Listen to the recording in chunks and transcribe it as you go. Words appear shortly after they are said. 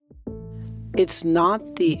It's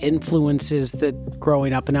not the influences that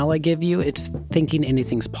growing up in LA give you, it's thinking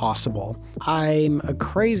anything's possible. I'm a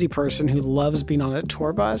crazy person who loves being on a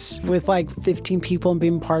tour bus with like 15 people and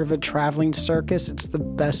being part of a traveling circus. It's the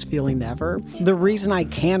best feeling ever. The reason I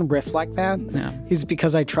can riff like that is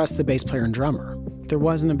because I trust the bass player and drummer. There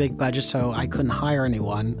wasn't a big budget, so I couldn't hire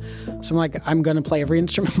anyone. So I'm like, I'm going to play every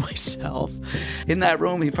instrument myself. In that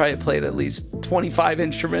room, he probably played at least 25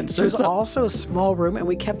 instruments. There's also a small room, and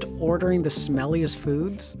we kept ordering the smelliest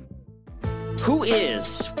foods. Who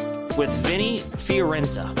is with Vinny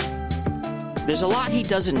Fiorenza? There's a lot he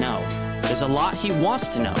doesn't know. There's a lot he wants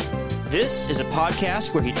to know. This is a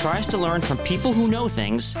podcast where he tries to learn from people who know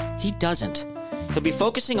things he doesn't. He'll be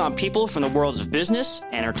focusing on people from the worlds of business,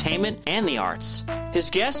 entertainment, and the arts. His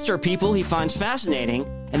guests are people he finds fascinating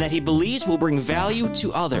and that he believes will bring value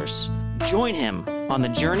to others. Join him on the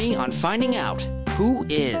journey on finding out who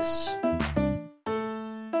is.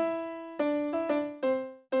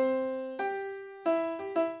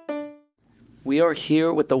 We are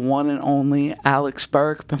here with the one and only Alex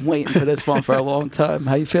Burke. Been waiting for this one for a long time.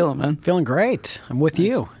 How you feeling, man? Feeling great. I'm with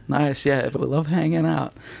you. Nice, yeah. We love hanging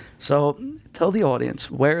out. So tell the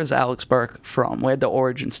audience, where is Alex Burke from? Where'd the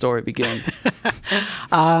origin story begin?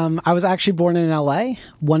 I was actually born in L.A.,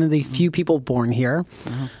 one of the few people born here.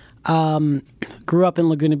 Grew up in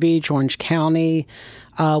Laguna Beach, Orange County.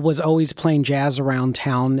 Was always playing jazz around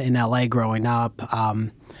town in L.A. growing up.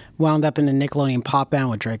 Wound up in a Nickelodeon pop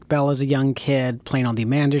band with Drake Bell as a young kid, playing on The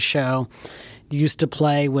Amanda Show. Used to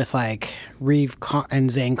play with like Reeve and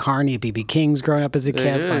Zane Carney at B.B. King's growing up as a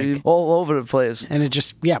kid. Like, all over the place. And it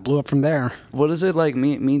just, blew up from there. What does it like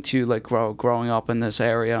mean to you, like growing up in this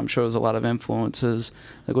area? I'm sure there's a lot of influences.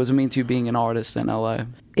 Like, what does it mean to you being an artist in L.A.?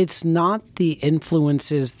 It's not the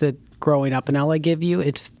influences that growing up in L.A. give you.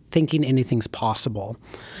 It's thinking anything's possible.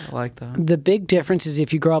 I like that. The big difference is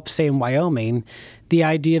if you grow up, say, in Wyoming, the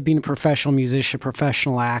idea of being a professional musician,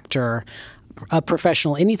 professional actor, a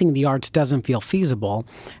professional, anything in the arts doesn't feel feasible.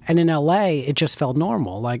 And in LA, it just felt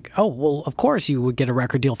normal. Like, oh, well, of course you would get a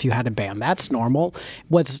record deal if you had a band. That's normal.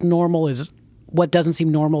 What doesn't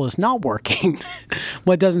seem normal is not working.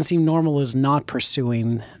 What doesn't seem normal is not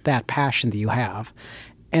pursuing that passion that you have.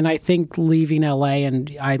 And I think leaving LA,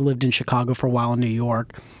 and I lived in Chicago for a while in New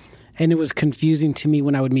York, and it was confusing to me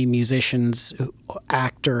when I would meet musicians,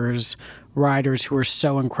 actors, writers who were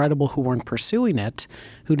so incredible who weren't pursuing it,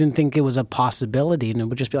 who didn't think it was a possibility. And it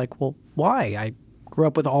would just be like, well, why? I grew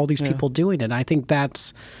up with all these people doing it. And I think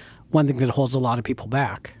that's one thing that holds a lot of people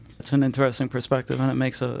back. It's an interesting perspective, and it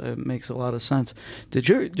makes a lot of sense. Did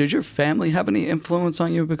your family have any influence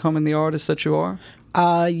on you becoming the artist that you are?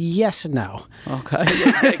 Yes and no. Okay.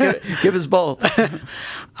 Give us both.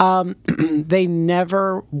 They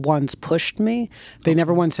never once pushed me. They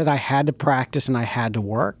never once said I had to practice and I had to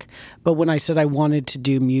work. But when I said I wanted to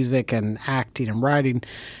do music and acting and writing,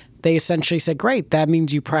 they essentially said, great, that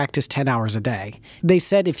means you practice 10 hours a day. They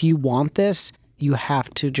said, if you want this, you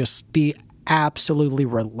have to just be absolutely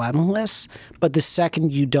relentless. But the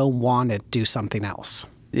second you don't want it, do something else.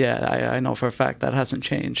 Yeah, I know for a fact that hasn't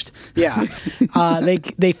changed. Yeah.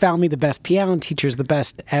 They found me the best piano teachers, the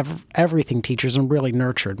best everything teachers, and really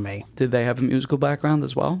nurtured me. Did they have a musical background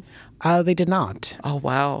as well? They did not. Oh,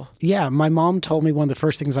 wow. Yeah, my mom told me one of the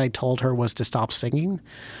first things I told her was to stop singing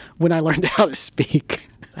when I learned how to speak.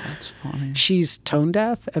 That's funny. She's tone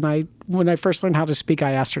deaf, and when I first learned how to speak,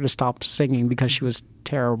 I asked her to stop singing because she was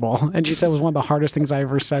terrible. And she said it was one of the hardest things I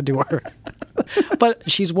ever said to her. But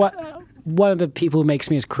she's one of the people who makes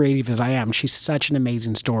me as creative as I am. She's such an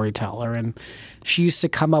amazing storyteller, and she used to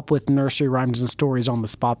come up with nursery rhymes and stories on the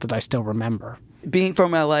spot that I still remember. Being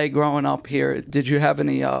from LA, growing up here, did you have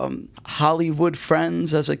any Hollywood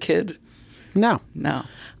friends as a kid? No.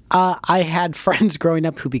 I had friends growing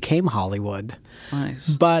up who became Hollywood. Nice.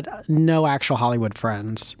 But no actual Hollywood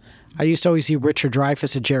friends. I used to always see Richard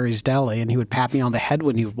Dreyfuss at Jerry's Deli, and he would pat me on the head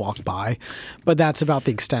when he would walk by. But that's about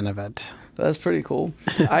the extent of it. That's pretty cool.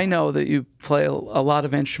 I know that you play a lot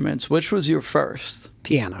of instruments. Which was your first?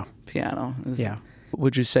 Piano. Yeah.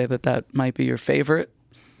 Would you say that might be your favorite?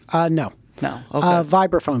 No. No. Okay.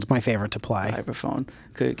 Vibraphone's my favorite to play. Vibraphone.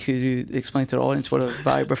 Could you explain to the audience what a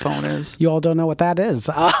vibraphone is? You all don't know what that is.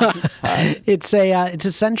 It's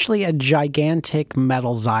essentially a gigantic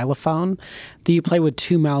metal xylophone that you play with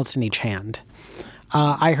two mouths in each hand.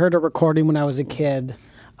 I heard a recording when I was a kid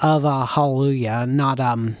of Hallelujah, not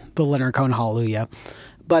the Leonard Cohen Hallelujah,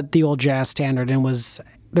 but the old jazz standard. And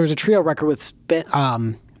there was a trio record with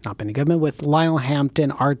not Benny Goodman, with Lionel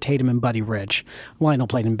Hampton, Art Tatum, and Buddy Rich. Lionel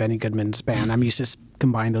played in Benny Goodman's band. I'm used to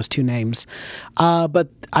combine those two names. But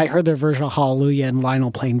I heard their version of Hallelujah and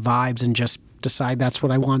Lionel playing vibes and just decided that's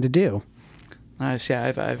what I wanted to do. Nice.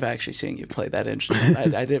 Yeah, I've actually seen you play that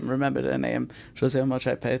instrument. I didn't remember the name. Shows how much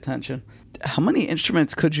I pay attention. How many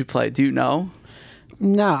instruments could you play? Do you know?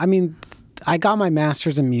 No, I mean, I got my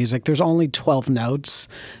master's in music. There's only 12 notes.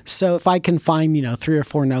 So if I can find, 3 or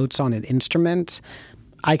 4 notes on an instrument,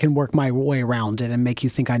 I can work my way around it and make you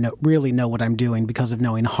think I really know what I'm doing because of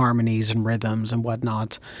knowing harmonies and rhythms and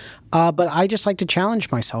whatnot. But I just like to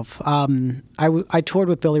challenge myself. I toured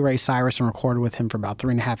with Billy Ray Cyrus and recorded with him for about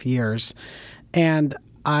 3.5 years. And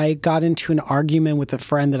I got into an argument with a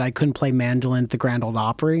friend that I couldn't play mandolin at the Grand Ole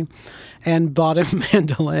Opry, and bought a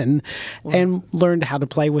mandolin and learned how to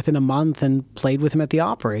play within a month and played with him at the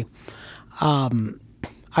Opry.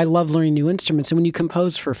 I love learning new instruments. And when you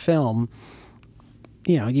compose for film,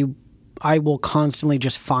 I will constantly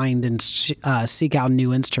just find and seek out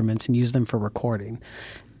new instruments and use them for recording.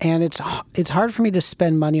 And it's hard for me to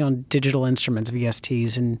spend money on digital instruments,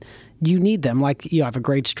 VSTs, and you need them. Like, I have a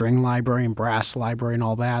great string library and brass library and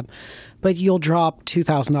all that. But you'll drop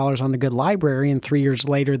 $2,000 on a good library, and 3 years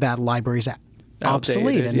later, that library's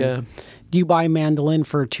obsolete. Outdated, yeah. You buy a mandolin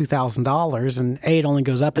for $2,000, and A, it only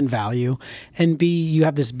goes up in value, and B, you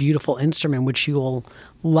have this beautiful instrument which you will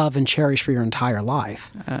love and cherish for your entire life.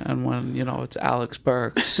 And when, it's Alex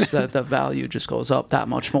Burke's, that the value just goes up that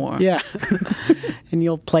much more. Yeah. And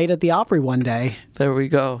you'll play it at the Opry one day. There we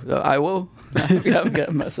go. I will. I'm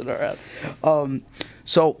getting messing around.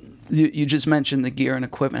 So you just mentioned the gear and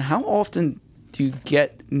equipment. How often do you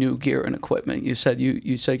get new gear and equipment? You said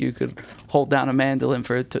you could hold down a mandolin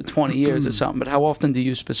for 20 years or something, but how often do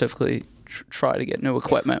you specifically try to get new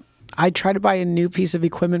equipment? I try to buy a new piece of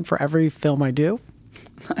equipment for every film I do.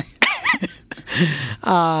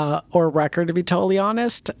 Or record, to be totally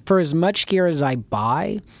honest. For as much gear as I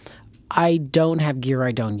buy, I don't have gear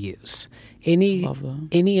I don't use. Any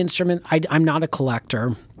instrument, I'm not a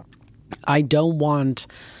collector. I don't want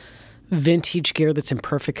vintage gear that's in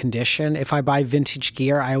perfect condition. If I buy vintage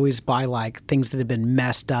gear, I always buy like things that have been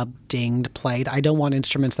messed up, dinged, played. I don't want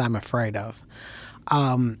instruments that I'm afraid of.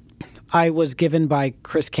 I was given by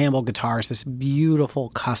Chris Campbell Guitars this beautiful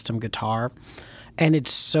custom guitar, and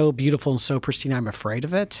it's so beautiful and so pristine, I'm afraid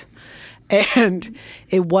of it. And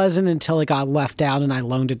it wasn't until it got left out and I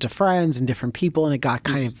loaned it to friends and different people, and it got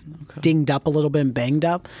kind of dinged up a little bit and banged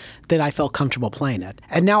up, that I felt comfortable playing it.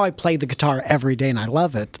 And now I play the guitar every day and I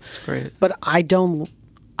love it. That's great. But I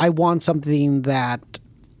want something that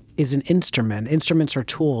is an instrument. Instruments are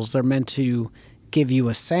tools. They're meant to give you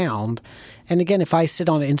a sound. And again, if I sit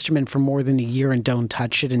on an instrument for more than a year and don't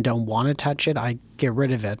touch it and don't want to touch it, I get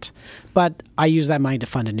rid of it. But I use that money to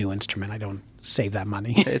fund a new instrument. I don't save that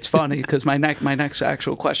money. It's funny because my next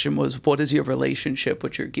actual question was, what is your relationship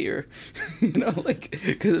with your gear?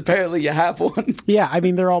 Because apparently you have one. Yeah, I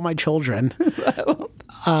mean, they're all my children.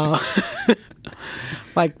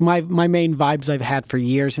 Like my main vibes I've had for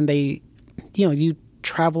years, and they, you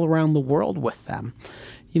travel around the world with them.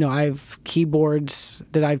 I have keyboards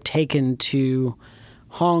that I've taken to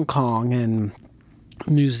Hong Kong and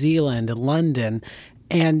New Zealand and London,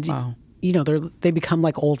 and wow. They become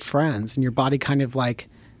like old friends, and your body kind of like,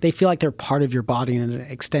 they feel like they're part of your body and an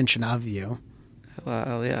extension of you.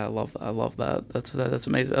 Well, yeah, I love that. That's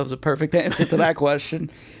amazing. That was a perfect answer to that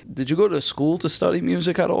question. Did you go to school to study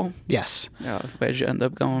music at all? Yes. Yeah. Where'd you end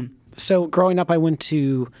up going? So growing up, I went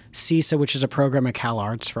to CISA, which is a program at Cal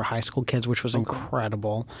Arts for high school kids, which was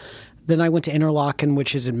incredible. Then I went to Interlochen,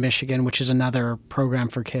 which is in Michigan, which is another program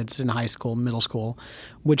for kids in high school, middle school,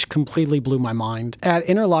 which completely blew my mind. At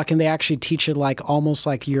Interlochen, they actually teach it almost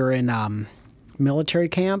like you're in military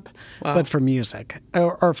camp, wow. But for music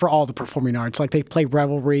or for all the performing arts. Like they play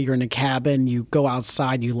revelry, you're in a cabin, you go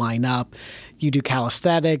outside, you line up, you do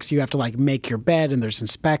calisthenics, you have to make your bed, and there's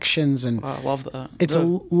inspections. And wow, I love that. It's a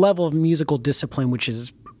level of musical discipline which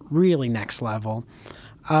is really next level.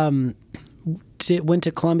 Went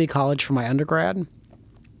to Columbia College for my undergrad,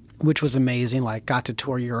 which was amazing. Got to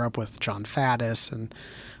tour Europe with John Faddis and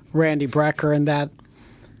Randy Brecker, and that.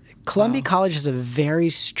 Columbia College is a very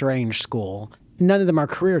strange school. None of them are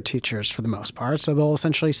career teachers for the most part, so they'll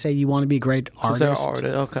essentially say, you want to be a great artist. They're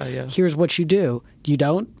artists. Okay, yeah. Here's what you do. You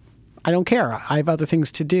don't? I don't care. I have other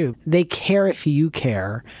things to do. They care if you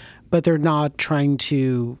care, but they're not trying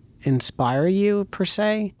to inspire you per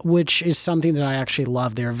se, which is something that I actually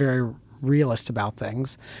love. They're very realist about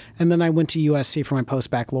things. And then I went to USC for my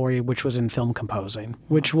post-baccalaureate, which was in film composing,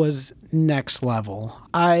 which was next level.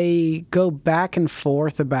 I go back and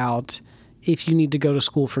forth about if you need to go to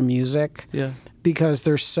school for music, because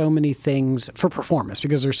there's so many things for performance,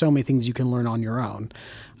 because there's so many things you can learn on your own.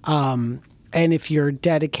 And if you're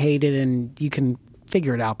dedicated and you can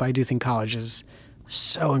figure it out, but I do think college is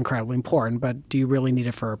so incredibly important, but do you really need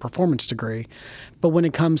it for a performance degree? But when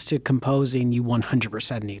it comes to composing, you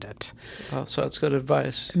 100% need it. Oh, so that's good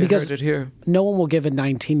advice. You Because heard it here. no one will give a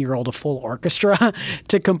 19-year-old a full orchestra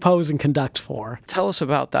to compose and conduct for. Tell us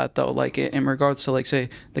about that, though, like in regards to, like, say,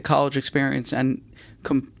 the college experience and,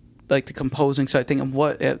 like, the composing side thing, and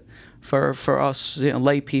what it, for us,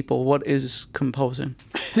 lay people, what is composing?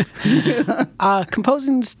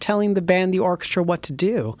 Composing is telling the band, the orchestra, what to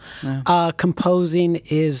do. Yeah. Composing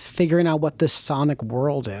is figuring out what the sonic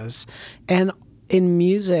world is. And in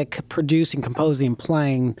music, producing, composing,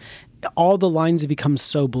 playing, all the lines have become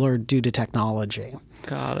so blurred due to technology.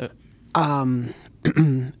 Got it. And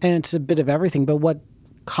it's a bit of everything. But what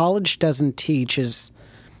college doesn't teach is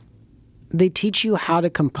they teach you how to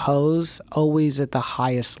compose always at the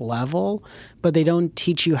highest level, but they don't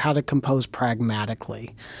teach you how to compose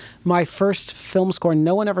pragmatically. My first film score,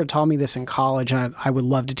 no one ever taught me this in college, and I would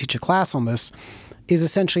love to teach a class on this, is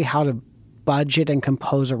essentially how to budget and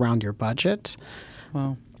compose around your budget.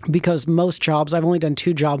 Wow. Because most jobs, I've only done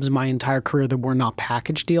 2 jobs in my entire career that were not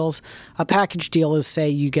package deals. A package deal is, say,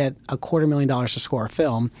 you get $250,000 to score a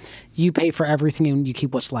film, you pay for everything and you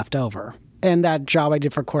keep what's left over. And that job I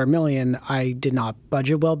did for $250,000, I did not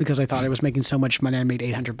budget well because I thought I was making so much money I made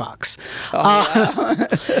 $800. Wow.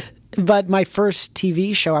 But my first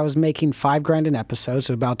TV show, I was making $5,000 an episode,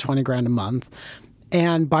 so about $20,000 a month.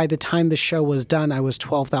 And by the time the show was done, I was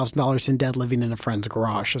 $12,000 in debt, living in a friend's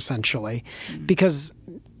garage, essentially, because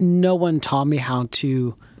no one taught me how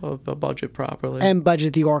to budget properly and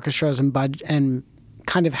budget the orchestras and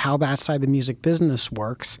kind of how that side of the music business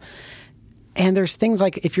works. And there's things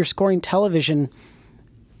like if you're scoring television,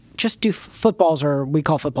 just do footballs, or we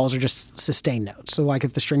call footballs, are just sustain notes. So like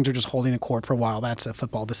if the strings are just holding a chord for a while, that's a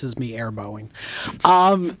football. This is me airbowing.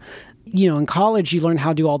 In college, you learn how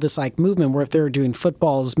to do all this like movement where if they're doing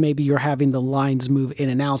footballs, maybe you're having the lines move in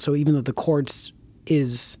and out. So even though the chords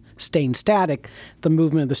is staying static, the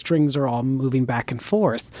movement of the strings are all moving back and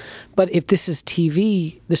forth. But if this is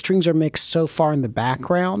TV, the strings are mixed so far in the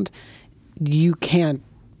background, you can't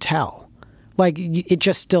tell. Like, it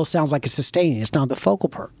just still sounds like it's sustaining. It's not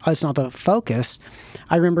the it's not the focus.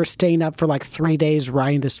 I remember staying up for like 3 days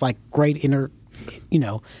writing this like great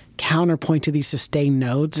counterpoint to these sustained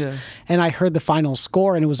notes. Yeah. And I heard the final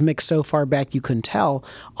score and it was mixed so far back you couldn't tell.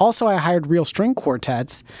 Also, I hired real string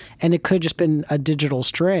quartets and it could have just been a digital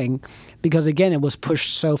string because, again, it was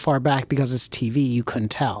pushed so far back because it's TV, you couldn't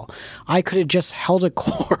tell. I could have just held a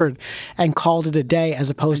chord and called it a day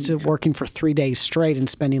as opposed to working for 3 days straight and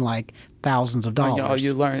spending like thousands of dollars.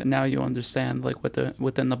 You learn, now you understand like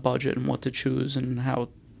within the budget and what to choose and how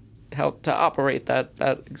to operate that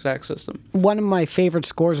exact system. One of my favorite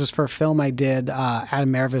scores was for a film I did,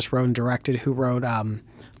 Adam Mervis wrote and directed, who wrote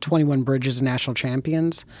 21 Bridges and National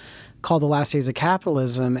Champions, called The Last Days of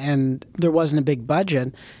Capitalism, and there wasn't a big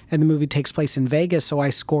budget, and the movie takes place in Vegas, so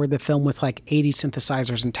I scored the film with like 80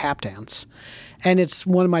 synthesizers and tap dance. And it's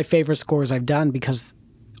one of my favorite scores I've done because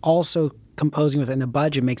also composing within a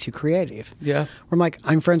budget makes you creative. Yeah. Where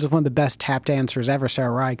I'm friends with one of the best tap dancers ever, Sarah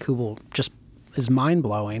Reich, who will just is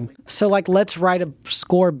mind-blowing. So let's write a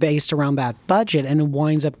score based around that budget, and it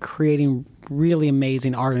winds up creating really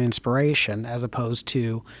amazing art and inspiration, as opposed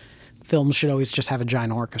to films should always just have a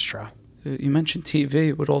giant orchestra. You mentioned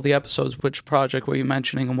TV with all the episodes. Which project were you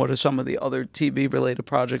mentioning, and what are some of the other TV-related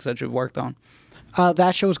projects that you've worked on?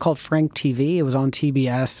 That show was called Frank TV. It was on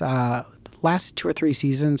TBS. Lasted 2 or 3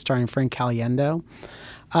 seasons, starring Frank Caliendo.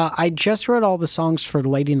 I just wrote all the songs for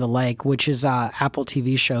Lady in the Lake, which is an Apple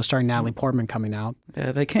TV show starring Natalie Portman coming out.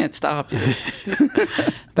 Yeah, they can't stop you.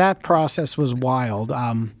 That process was wild.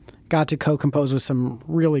 Got to co-compose with some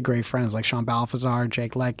really great friends like Sean Balthazar,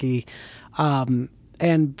 Jake Leckie.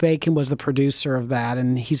 And Bacon was the producer of that,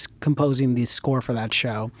 and he's composing the score for that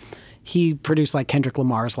show. He produced like Kendrick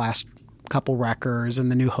Lamar's last couple records and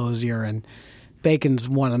the new Hozier, and Bacon's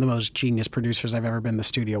one of the most genius producers I've ever been in the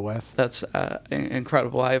studio with. That's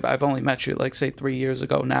incredible. I've only met you, 3 years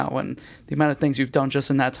ago now, and the amount of things you've done just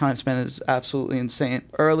in that time span is absolutely insane.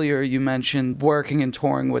 Earlier, you mentioned working and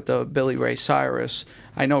touring with Billy Ray Cyrus.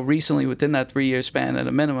 I know recently, within that 3-year span, at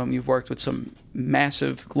a minimum, you've worked with some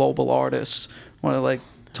massive global artists. Want to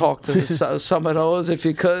talk to some of those, if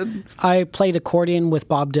you could? I played accordion with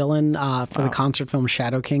Bob Dylan for the concert film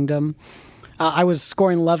Shadow Kingdom. I was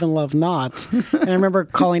scoring Love and Love Not. And I remember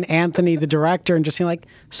calling Anthony, the director, and just saying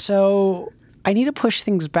so I need to push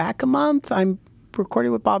things back a month. I'm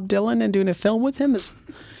recording with Bob Dylan and doing a film with him. Is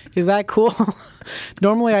that cool?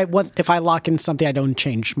 Normally, if I lock in something, I don't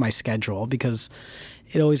change my schedule because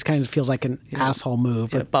it always kind of feels like an asshole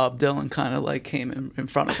move. But Bob Dylan kind of like came in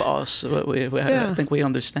front of us. So I think we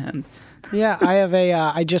understand. Yeah,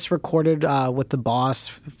 I just recorded with the Boss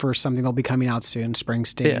for something that'll be coming out soon,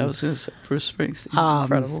 Springsteen. Yeah, I was going to say Bruce Springsteen.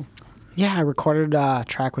 Incredible. Yeah, I recorded a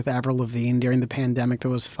track with Avril Lavigne during the pandemic that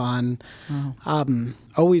was fun. Oh.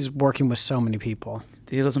 Always working with so many people.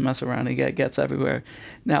 He doesn't mess around. He gets everywhere.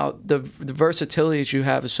 Now, the versatility that you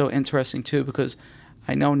have is so interesting, too, because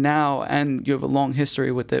I know now, and you have a long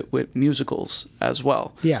history with musicals as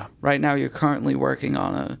well. Yeah. Right now, you're currently working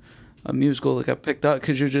on a musical that got picked up.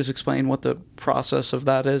 Could you just explain what the process of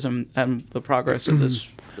that is and the progress of this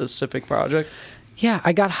specific project? Yeah,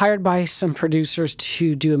 I got hired by some producers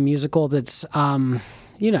to do a musical that's,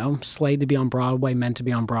 slated to be on Broadway, meant to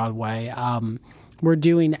be on Broadway. We're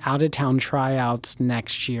doing out-of-town tryouts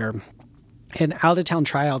next year. And out-of-town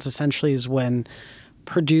tryouts essentially is when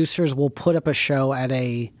producers will put up a show at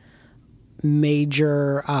a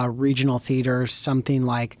major regional theater, something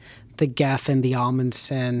like the Geffen, the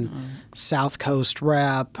Amundsen, South Coast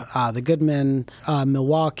Rep, the Goodman,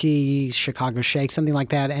 Milwaukee, Chicago Shake, something like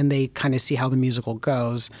that, and they kind of see how the musical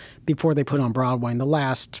goes before they put it on Broadway. In the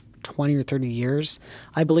last 20 or 30 years,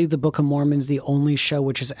 I believe the Book of Mormon is the only show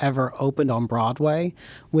which has ever opened on Broadway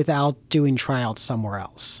without doing tryouts somewhere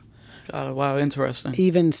else. God, wow, interesting.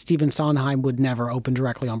 Even Stephen Sondheim would never open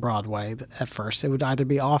directly on Broadway at first. It would either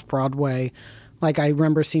be off Broadway. Like I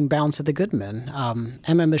remember seeing Bounce at the Goodman.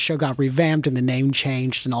 And then the show got revamped and the name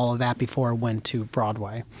changed and all of that before it went to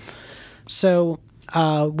Broadway. So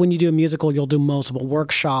when you do a musical, you'll do multiple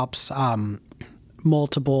workshops,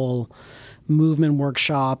 multiple movement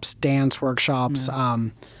workshops, dance workshops,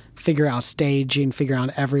 figure out staging, figure out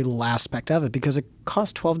every little aspect of it because it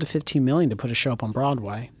costs $12 to $15 million to put a show up on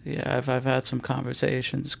Broadway. Yeah, I've had some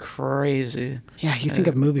conversations. Crazy. Yeah, you think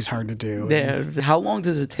a movie's hard to do. Yeah. How long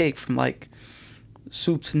does it take from like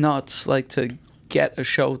soup to nuts, like to get a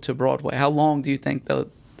show to Broadway? How long do you think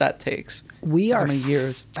that takes? We are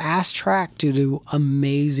fast-tracked due to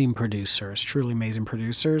amazing producers, truly amazing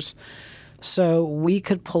producers. So we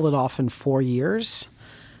could pull it off in 4 years.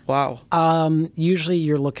 Wow. Usually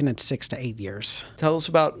you're looking at 6 to 8 years. Tell us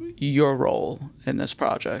about your role in this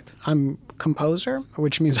project. I'm composer,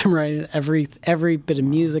 which means I'm writing every bit of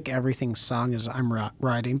music, everything sung is I'm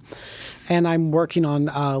writing. And I'm working on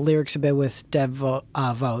lyrics a bit with Deborah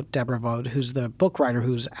Vogt, who's the book writer,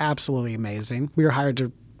 who's absolutely amazing. We were hired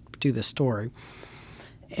to do this story.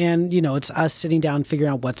 And, it's us sitting down, figuring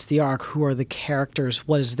out what's the arc, who are the characters,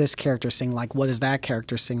 what does this character sing like, what does that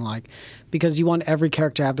character sing like? Because you want every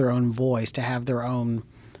character to have their own voice, to have their own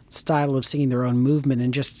style of singing, their own movement.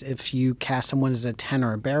 And just if you cast someone as a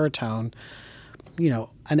tenor or baritone,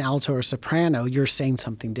 an alto or soprano, you're saying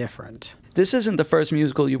something different. This isn't the first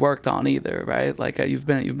musical you worked on either, right? Like you've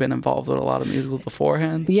been involved with a lot of musicals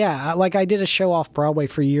beforehand. Yeah, like I did a show off Broadway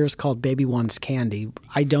for years called Baby Wants Candy.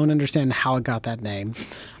 I don't understand how it got that name,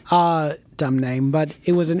 dumb name, but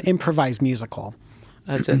it was an improvised musical.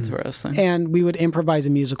 That's interesting. And we would improvise a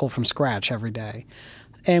musical from scratch every day,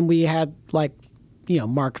 and we had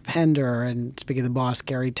Mark Pender and speaking of the Boss,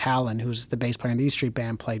 Gary Tallon, who's the bass player in the E Street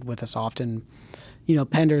Band, played with us often.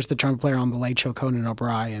 Pender's the trumpet player on The Late Show, Conan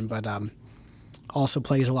O'Brien, but also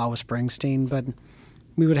plays a lot with Springsteen. But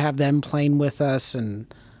we would have them playing with us and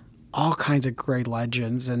all kinds of great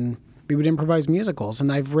legends, and we would improvise musicals. And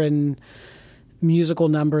I've written musical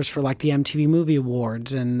numbers for like the MTV Movie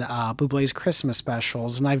Awards and Bublé's Christmas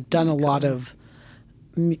specials, and I've done a lot of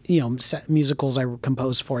musicals I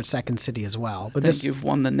composed for at Second City as well. But I think you've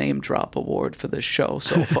won the Name Drop Award for this show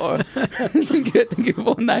so far. I think you've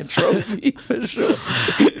won that trophy for sure.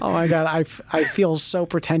 Oh my God, I feel so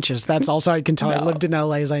pretentious. That's also I can tell. No. I lived in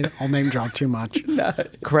LA, as I'll name drop too much. No.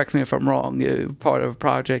 Correct me if I'm wrong. You're part of a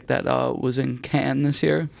project that was in Cannes this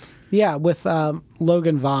year. Yeah, with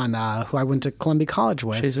Logan Vaughn, who I went to Columbia College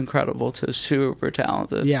with. She's incredible too, super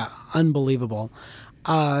talented. Yeah, unbelievable.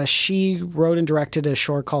 She wrote and directed a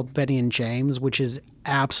short called Betty and James, which is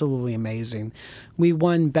absolutely amazing. We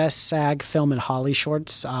won Best SAG Film and Holly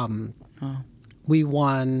Shorts. We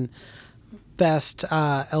won Best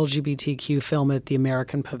LGBTQ Film at the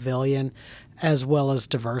American Pavilion, as well as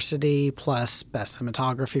Diversity, plus Best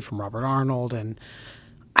Cinematography from Robert Arnold, and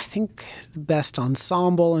I think the Best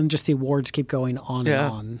Ensemble, and just the awards keep going on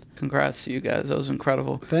and on. Congrats to you guys. That was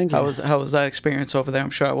incredible. Thank you. How was that experience over there? I'm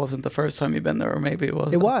sure it wasn't the first time you've been there, or maybe it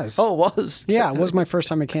was. It was. Oh, it was? Yeah, it was my first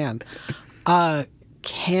time at Cannes.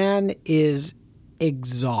 Cannes is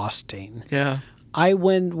exhausting. Yeah. I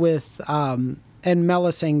went with, and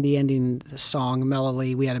Mela sang the ending song, Mela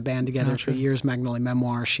Lee. We had a band together for years, Magnolia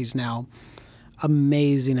Memoir. She's now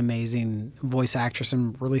amazing voice actress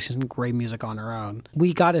and releasing some great music on her own.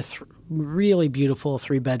 We got a really beautiful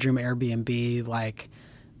 3-bedroom Airbnb,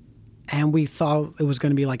 and we thought it was going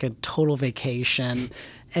to be like a total vacation.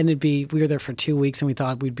 And we were there for 2 weeks, and we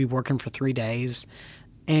thought we'd be working for 3 days.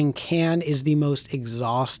 And Cannes is the most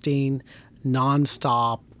exhausting,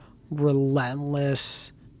 nonstop,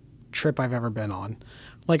 relentless trip I've ever been on.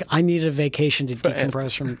 I needed a vacation to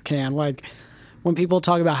decompress from Cannes. When people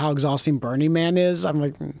talk about how exhausting Burning Man is, I'm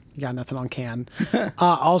like, you got nothing on Cannes.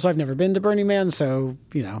 Also, I've never been to Burning Man, so,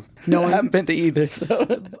 no one... I haven't been to either,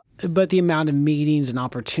 so... But the amount of meetings and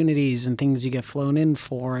opportunities and things you get flown in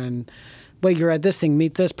for, and, wait, you're at this thing,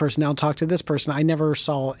 meet this person, now talk to this person. I never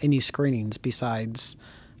saw any screenings besides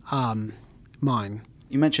mine.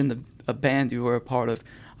 You mentioned a band you were a part of.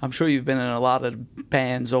 I'm sure you've been in a lot of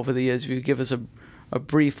bands over the years. If you could give us a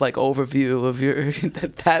brief overview of your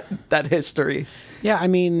that history. Yeah, I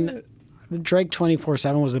mean, Drake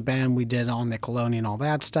 24/7 was the band we did on Nickelodeon and all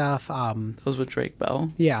that stuff. Those were Drake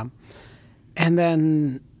Bell. Yeah, and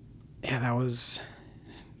then that was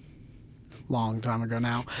a long time ago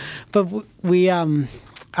now. But we I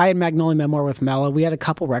had Magnolia Memoir with Mello. We had a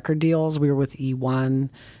couple record deals. We were with E1,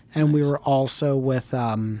 and we were also with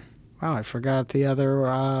I forgot the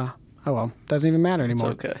other. Oh well, doesn't even matter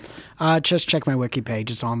anymore. It's okay. Just check my wiki page;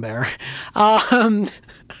 it's on there.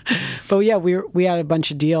 But yeah, we had a bunch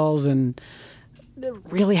of deals and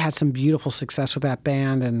really had some beautiful success with that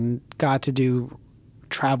band, and got to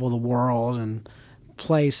travel the world and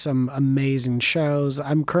play some amazing shows.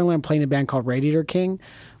 I'm currently playing a band called Radiator King,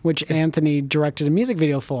 which Anthony directed a music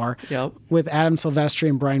video for. Yep. With Adam Silvestri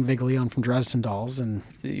and Brian Viglione from Dresden Dolls. And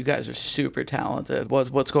you guys are super talented.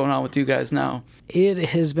 What's going on with you guys now? It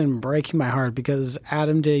has been breaking my heart because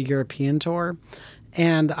Adam did a European tour,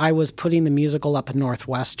 and I was putting the musical up in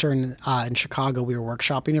Northwestern in Chicago. We were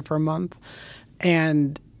workshopping it for a month,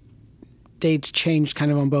 and dates changed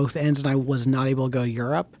kind of on both ends, and I was not able to go to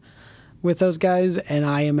Europe with those guys, and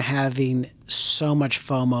I am having so much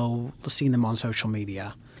FOMO seeing them on social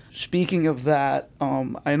media. Speaking of that,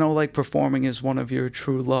 I know performing is one of your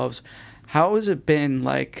true loves. How has it been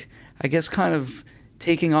I guess kind of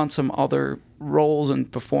taking on some other roles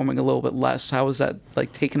and performing a little bit less? How is that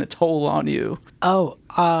taking a toll on you? Oh,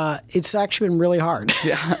 it's actually been really hard.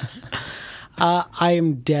 Yeah. I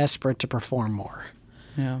am desperate to perform more.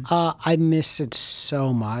 Yeah. I miss it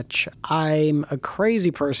so much. I'm a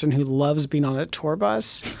crazy person who loves being on a tour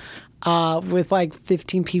bus with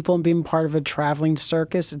 15 people and being part of a traveling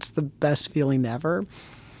circus. It's the best feeling ever.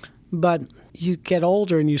 But you get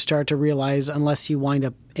older and you start to realize unless you wind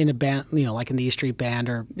up in a band, like in the E Street Band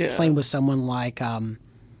or playing with someone like,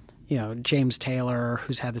 James Taylor,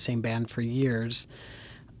 who's had the same band for years,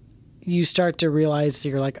 you start to realize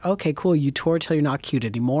you're like, okay, cool, you tour till you're not cute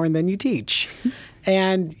anymore, and then you teach.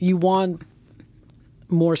 And you want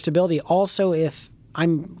more stability. Also, if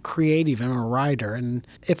I'm creative, I'm a writer, and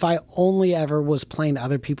if I only ever was playing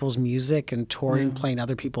other people's music and touring, playing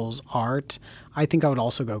other people's art, I think I would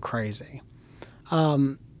also go crazy.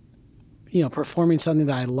 Performing something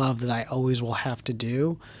that I love that I always will have to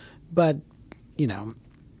do. But,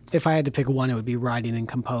 if I had to pick one, it would be writing and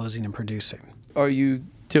composing and producing. Are you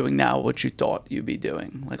doing now what you thought you'd be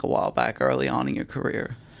doing a while back early on in your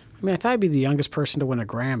career? I mean, I thought I'd be the youngest person to win a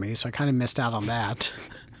Grammy, so I kind of missed out on that.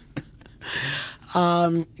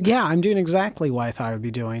 Yeah, I'm doing exactly what I thought I would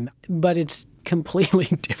be doing, but it's completely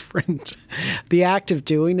different. The act of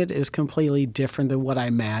doing it is completely different than what I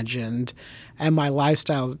imagined, and my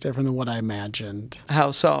lifestyle is different than what I imagined.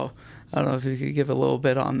 How so? I don't know if you could give a little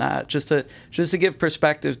bit on that, just to give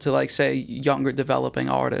perspective to, say, younger developing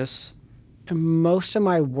artists. Most of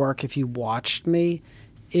my work, if you watched me,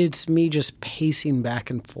 it's me just pacing back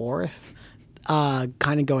and forth,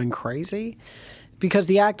 kind of going crazy. Because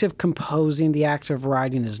the act of composing, the act of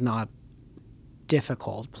writing is not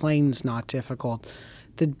difficult. Playing's not difficult.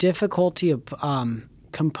 The difficulty of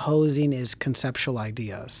composing is conceptual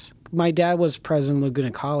ideas. My dad was president of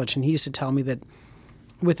Laguna College, and he used to tell me that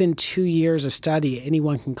within 2 years of study,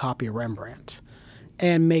 anyone can copy a Rembrandt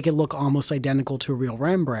and make it look almost identical to a real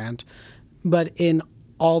Rembrandt. But in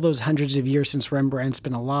all those hundreds of years since Rembrandt's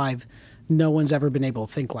been alive, no one's ever been able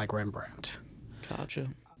to think like Rembrandt. Gotcha.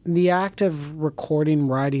 The act of recording,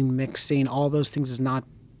 writing, mixing, all those things is not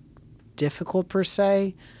difficult per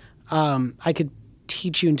se. I could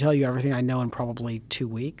teach you and tell you everything I know in probably 2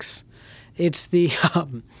 weeks. It's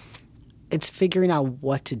it's figuring out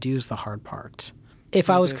what to do is the hard part. If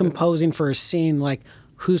I was composing for a scene,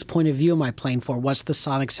 whose point of view am I playing for? What's the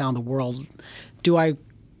sonic sound of the world? Do I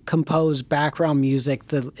compose background music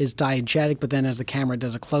that is diegetic, but then as the camera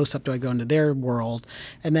does a close-up, do I go into their world?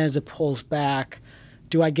 And then as it pulls back,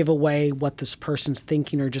 do I give away what this person's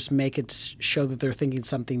thinking or just make it show that they're thinking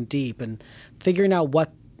something deep? And figuring out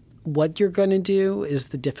what you're going to do is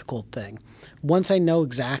the difficult thing. Once I know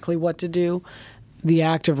exactly what to do, the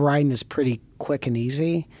act of writing is pretty quick and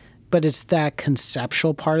easy, but it's that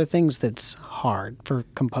conceptual part of things that's hard for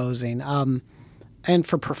composing. And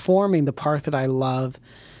for performing, the part that I love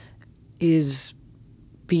is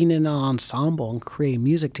being in an ensemble and creating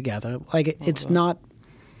music together. Like, it's not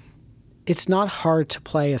hard to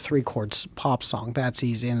play a 3-chord pop song. That's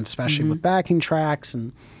easy, and especially with backing tracks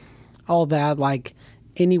and all that. Like,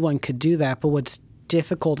 anyone could do that, but what's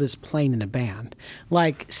difficult is playing in a band.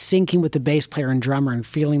 Like, syncing with the bass player and drummer and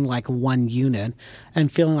feeling like one unit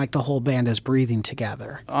and feeling like the whole band is breathing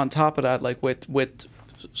together. On top of that, like with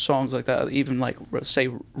songs like that, even like say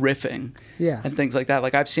riffing, and things like that.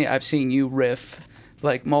 Like I've seen you riff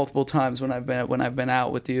like multiple times when I've been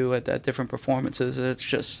out with you at different performances. It's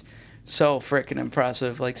just so freaking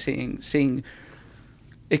impressive. Like seeing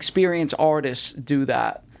experienced artists do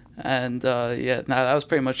that. And that was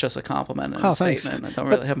pretty much just a compliment and a statement. I don't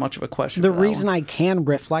really have much of a question. The reason I can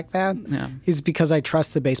riff like that is because I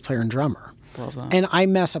trust the bass player and drummer. Love that. And I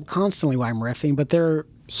mess up constantly while I'm riffing, but they're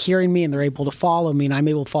hearing me and they're able to follow me, and I'm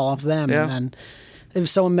able to follow off them. Yeah. And then if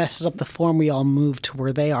someone messes up the form, we all move to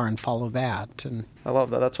where they are and follow that. And I love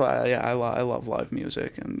that. That's why I love live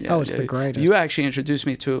music. And it's the greatest. You actually introduced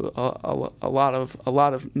me to a lot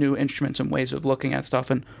of new instruments and ways of looking at stuff.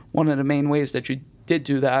 And one of the main ways that you did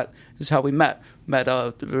do that is how we met.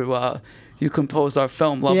 Through you composed our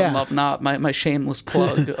film Love and Love Not, my shameless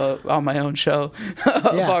plug on my own show.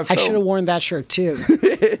 I should have worn that shirt too.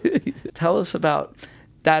 Tell us about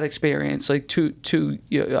that experience. Like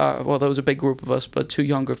there was a big group of us, but 2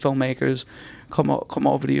 younger filmmakers come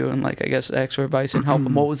over to you and, like, I guess ask for advice and help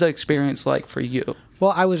them. What was that experience like for you?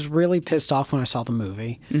 Well, I was really pissed off when I saw the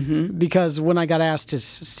movie because when I got asked to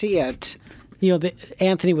see it,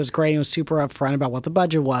 Anthony was great. He was super upfront about what the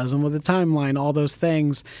budget was and with the timeline, all those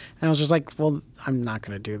things. And I was just like, well, I'm not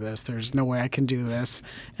going to do this. There's no way I can do this.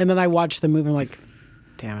 And then I watched the movie and I'm like,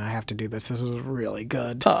 damn it, I have to do this. This is really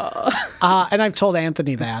good. And I've told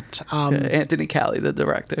Anthony that. Anthony Callie, the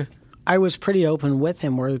director. I was pretty open with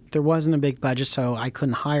him where there wasn't a big budget, so I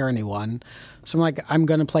couldn't hire anyone. So I'm like, I'm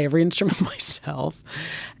going to play every instrument myself.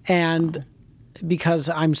 And because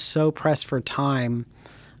I'm so pressed for time,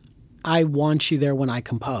 I want you there when I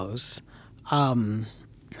compose,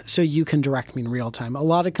 so you can direct me in real time. A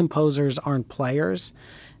lot of composers aren't players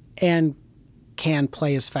and can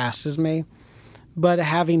play as fast as me, but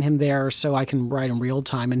having him there so I can write in real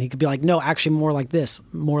time, and he could be like, no, actually more like this,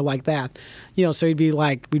 more like that. So he'd be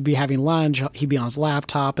like, we'd be having lunch, he'd be on his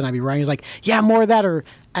laptop, and I'd be writing. He's like, yeah, more of that, or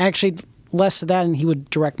actually less of that, and he would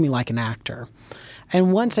direct me like an actor.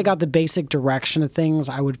 And once I got the basic direction of things,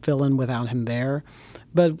 I would fill in without him there.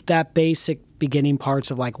 But that basic beginning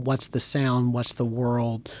parts of, like, what's the sound, what's the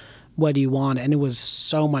world, what do you want? And it was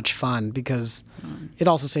so much fun because it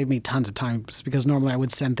also saved me tons of time, because normally I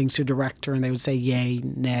would send things to a director and they would say yay,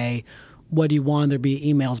 nay, what do you want? There'd be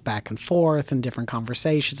emails back and forth and different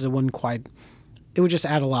conversations. It would just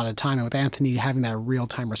add a lot of time. And with Anthony, having that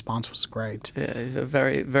real-time response was great. Yeah, he's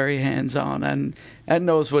very, very hands-on and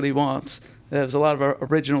knows what he wants. There's a lot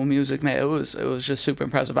of original music, man. It was just super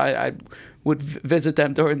impressive. I would visit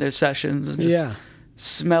them during their sessions and just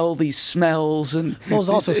smell these smells. And well, it was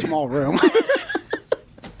also a small room.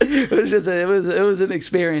 it was an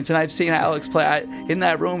experience. And I've seen Alex play. In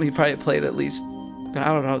that room, he probably played at least,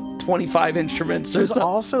 25 instruments. It was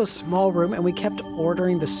also a small room, and we kept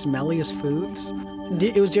ordering the smelliest foods.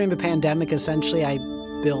 It was during the pandemic. Essentially, I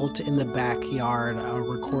built in the backyard a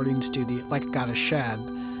recording studio, got a shed,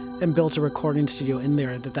 and built a recording studio in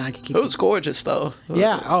there that then I could keep. It was gorgeous, though.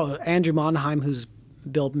 Yeah. Oh, Andrew Monheim, who's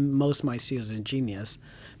built most of my studios, is a genius.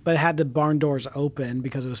 But it had the barn doors open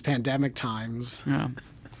because it was pandemic times. Yeah.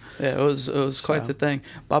 Yeah, it was quite the thing.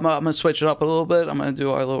 But I'm going to switch it up a little bit. I'm going to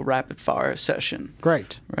do our little rapid fire session.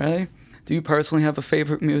 Great. Ready? Do you personally have a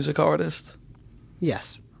favorite music artist?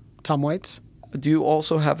 Yes. Tom Waits. Do you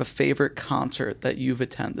also have a favorite concert that you've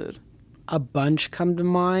attended? A bunch come to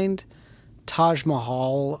mind. Taj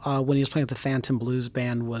Mahal, when he was playing with the Phantom Blues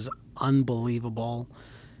Band, was unbelievable.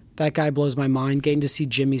 That guy blows my mind. Getting to see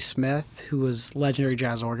Jimmy Smith, who was legendary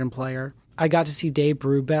jazz organ player. I got to see Dave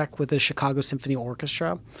Brubeck with the Chicago Symphony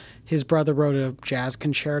Orchestra. His brother wrote a jazz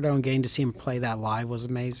concerto, and getting to see him play that live was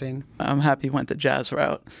amazing. I'm happy he went the jazz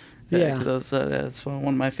route. Yeah. That's one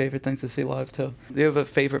of my favorite things to see live, too. Do you have a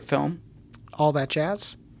favorite film? All That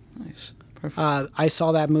Jazz. Nice. Perfect. I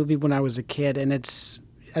saw that movie when I was a kid, and it's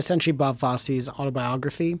essentially Bob Fosse's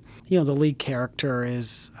autobiography. You know, the lead character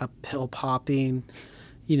is a pill-popping,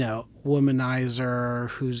 womanizer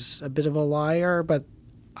who's a bit of a liar,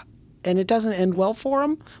 and it doesn't end well for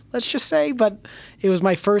him, let's just say. But it was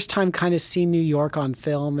my first time kind of seeing New York on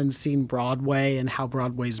film and seeing Broadway and how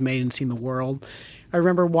Broadway's made and seeing the world. I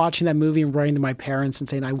remember watching that movie and writing to my parents and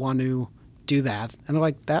saying, I want to do that. And they're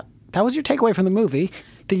like, that was your takeaway from the movie,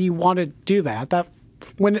 that you want to do that?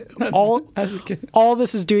 When all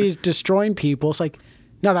this is doing is destroying people. It's like,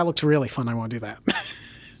 no, that looks really fun. I want to do that. Do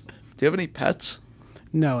you have any pets?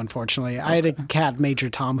 No, unfortunately. Okay. I had a cat, Major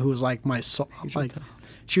Tom, who was like my soul.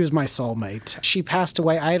 She was my soulmate. She passed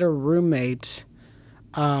away. I had a roommate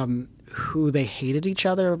who they hated each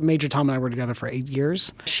other. Major Tom and I were together for 8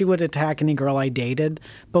 years. She would attack any girl I dated,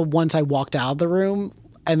 but once I walked out of the room,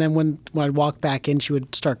 and then when I walked back in, she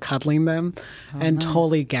would start cuddling them and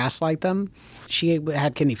totally gaslight them. She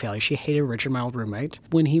had kidney failure. She hated Richard, my old roommate.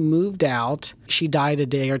 When he moved out, she died a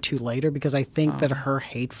day or two later because I think that her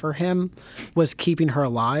hate for him was keeping her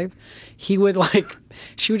alive. She would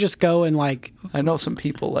just go and I know some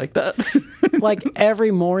people like that.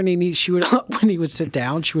 Every morning, she would when he would sit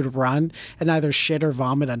down, she would run and either shit or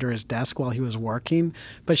vomit under his desk while he was working.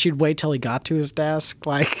 But she'd wait till he got to his desk.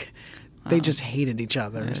 They just hated each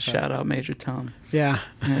other. Yeah, so. Shout out Major Tom. Yeah.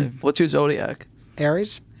 What's your zodiac?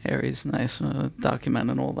 Aries. Aries, nice.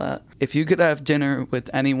 Documenting all that. If you could have dinner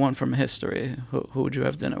with anyone from history, who would you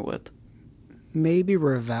have dinner with? Maybe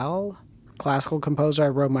Ravel, classical composer. I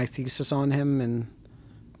wrote my thesis on him, and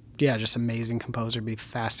just amazing composer. It'd be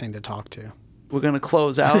fascinating to talk to. We're going to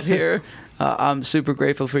close out here. I'm super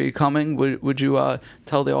grateful for you coming. Would you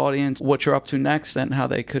tell the audience what you're up to next and how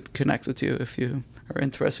they could connect with you if you are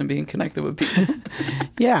interested in being connected with people?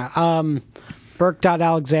 Yeah.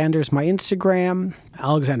 Burke.Alexander is my Instagram.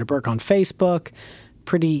 Alexander Burke on Facebook.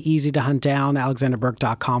 Pretty easy to hunt down.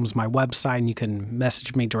 AlexanderBurke.com is my website, and you can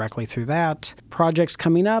message me directly through that. Projects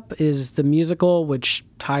coming up is the musical, which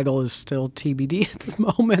title is still TBD at the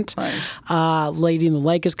moment. Nice. Lady in the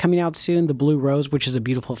Lake is coming out soon. The Blue Rose, which is a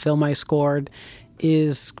beautiful film I scored,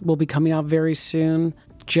 will be coming out very soon.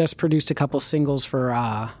 Just produced a couple singles for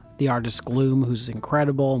the artist Gloom, who's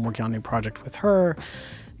incredible. I'm working on a new project with her.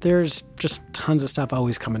 There's just tons of stuff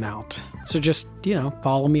always coming out. So just,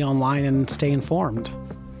 follow me online and stay informed.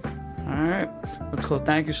 All right. Let's go.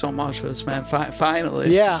 Thank you so much for this, man.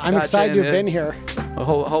 Finally. Yeah, I'm excited to have been here.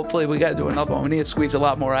 Hopefully we got to do another one. We need to squeeze a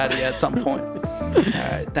lot more out of you at some point. All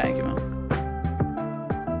right. Thank you, man.